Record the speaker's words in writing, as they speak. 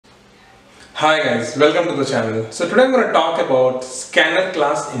Hi guys, welcome to the channel. So today I'm going to talk about scanner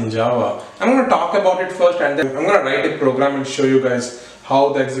class in Java. I'm going to talk about it first and then I'm going to write a program and show you guys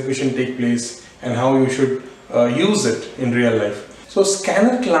how the execution take place and how you should use it in real life. So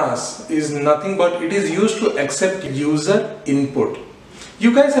scanner class is nothing but it is used to accept user input.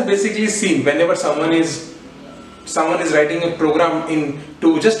 You guys have basically seen whenever someone is writing a program in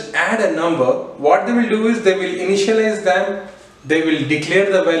to just add a number, what they will do is they will initialize them. They will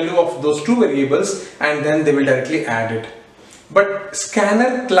declare the value of those two variables and then they will directly add it. But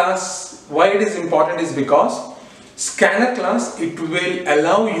scanner class, why it is important is because scanner class, it will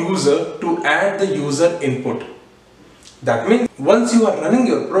allow user to add the user input. That means once you are running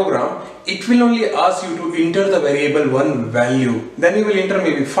your program, it will only ask you to enter the variable one value. Then you will enter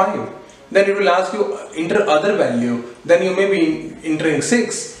maybe 5. Then it will ask you enter other value. Then you may be entering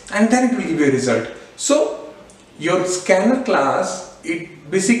 6 and then it will give you a result. So your scanner class, it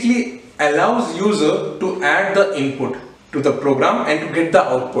basically allows user to add the input to the program and to get the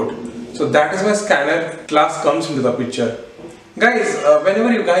output. So that is why scanner class comes into the picture. Guys,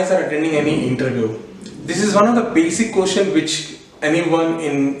 whenever you guys are attending any interview, this is one of the basic question which anyone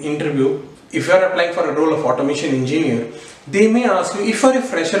in interview, if you are applying for a role of automation engineer, they may ask you, if you are a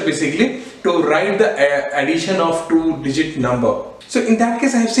fresher basically, to write the addition of 2-digit number. So in that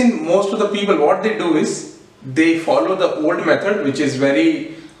case, I have seen most of the people, what they do is, they follow the old method, which is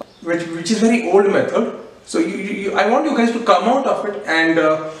very old method. So I want you guys to come out of it and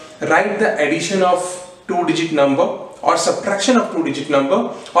write the addition of 2-digit number or subtraction of 2-digit number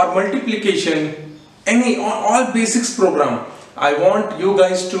or multiplication, all basics program. I want you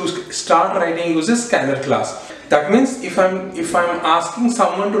guys to start writing using scanner class. That means if I'm asking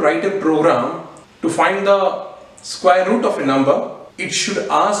someone to write a program to find the square root of a number, it should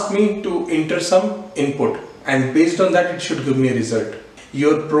ask me to enter some input. And based on that, it should give me a result.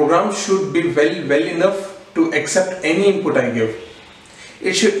 Your program should be well enough to accept any input I give.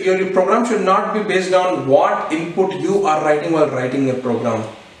 Your program should not be based on what input you are writing while writing a program.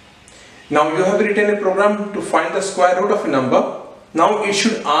 Now you have written a program to find the square root of a number. Now it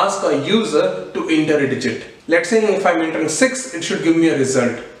should ask a user to enter a digit. Let's say if I'm entering 6, it should give me a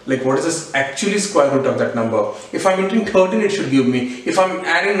result. Like what is this actually square root of that number? If I'm entering 13, it should give me. If I'm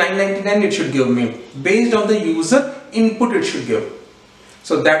adding 999, it should give me. Based on the user input, it should give.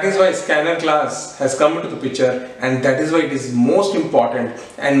 So that is why scanner class has come into the picture, and that is why it is most important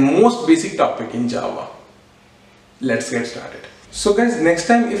and most basic topic in Java. Let's get started. So guys, next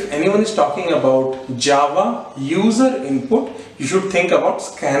time if anyone is talking about Java user input, you should think about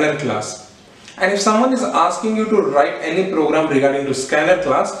scanner class. And if someone is asking you to write any program regarding to scanner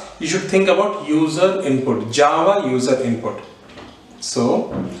class, you should think about user input, Java user input.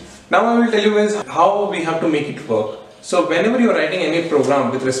 So now I will tell you guys how we have to make it work. So whenever you are writing any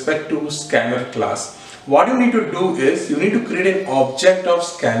program with respect to scanner class, what you need to do is you need to create an object of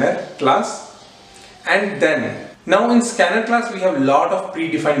scanner class, and then now in scanner class we have a lot of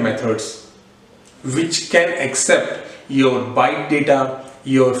predefined methods which can accept your byte data,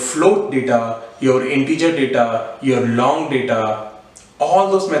 your float data, your integer data, your long data,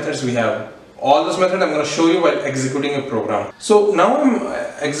 all those methods we have. All those methods I'm going to show you while executing a program. So now I'm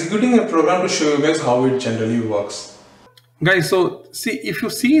executing a program to show you guys how it generally works. Guys, so see, if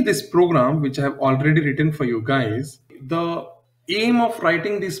you see this program which I have already written for you guys, the aim of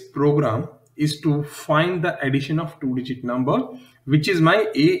writing this program is to find the addition of 2-digit number, which is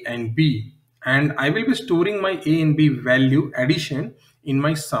my A and B. And I will be storing my A and B value addition in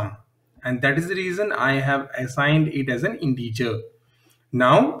my sum. And that is the reason I have assigned it as an integer.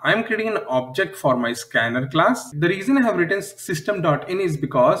 Now I am creating an object for my scanner class. The reason I have written system.in is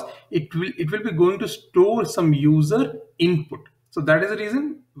because it will be going to store some user input. So that is the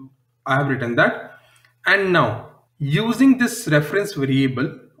reason I have written that. And now using this reference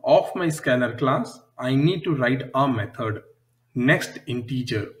variable of my scanner class, I need to write a method next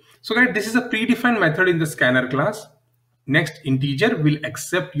integer. So guys, this is a predefined method in the scanner class. Next integer will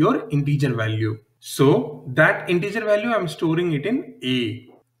accept your integer value. So that integer value I'm storing it in A.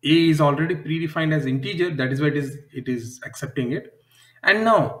 A is already predefined as integer, that is why it is accepting it. And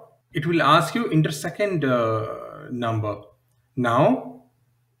now it will ask you enter second number. Now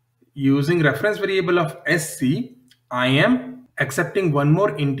using reference variable of SC, I am accepting one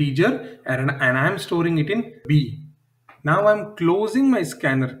more integer and I am storing it in B. Now I'm closing my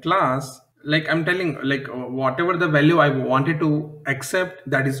scanner class. Like I'm telling, like whatever the value I wanted to accept,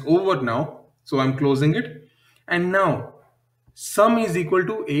 that is over now. So I'm closing it. And now sum is equal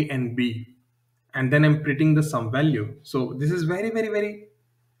to A and B. And then I'm printing the sum value. So this is very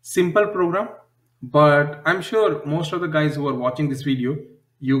simple program. But I'm sure most of the guys who are watching this video,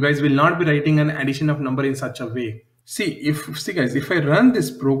 You guys will not be writing an addition of number in such a way. See guys, if I run this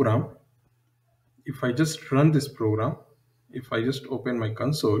program, if I just open my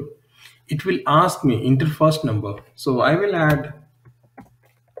console, it will ask me enter first number. So I will add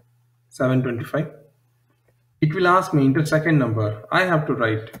 725. It will ask me enter second number. I have to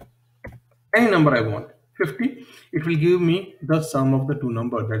write any number I want, 50. It will give me the sum of the two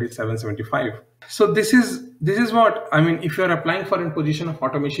numbers, that is 775. So this is what I mean. If you are applying for a position of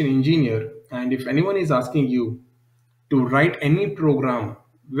automation engineer, and if anyone is asking you to write any program,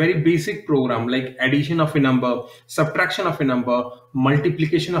 very basic program like addition of a number, subtraction of a number,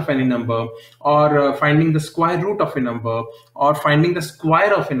 multiplication of any number, or finding the square root of a number, or finding the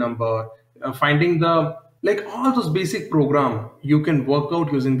square of a number, finding the, like all those basic program you can work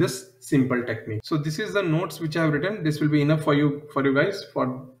out using this simple technique. So this is the notes which I have written. This will be enough for you guys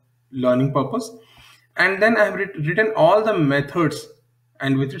for learning purpose. And then I have written all the methods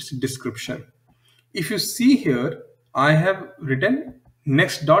and with its description. If you see here, I have written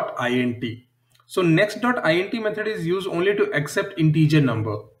next.int. So next.int method is used only to accept integer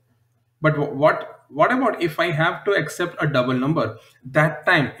number. But what about if I have to accept a double number? That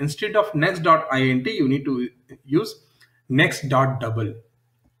time, instead of next.int, you need to use next.double.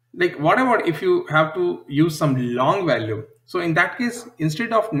 Like what about if you have to use some long value? So in that case,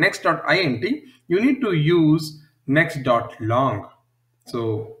 instead of next.int, you need to use next.long.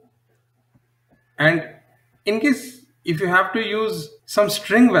 So, and in case if you have to use some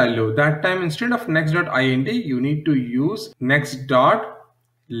string value, that time instead of next.int, you need to use next.line.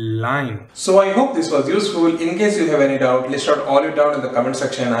 So I hope this was useful. In case you have any doubt, list out all your doubt in the comment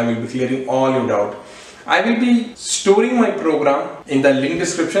section. I will be clearing all your doubt. I will be storing my program in the link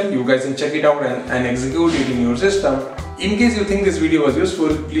description. You guys can check it out and execute it in your system. In case you think this video was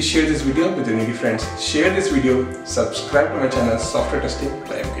useful, please share this video with your needy friends. Share this video, subscribe to my channel Software Testing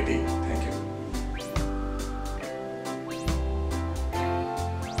by MKT.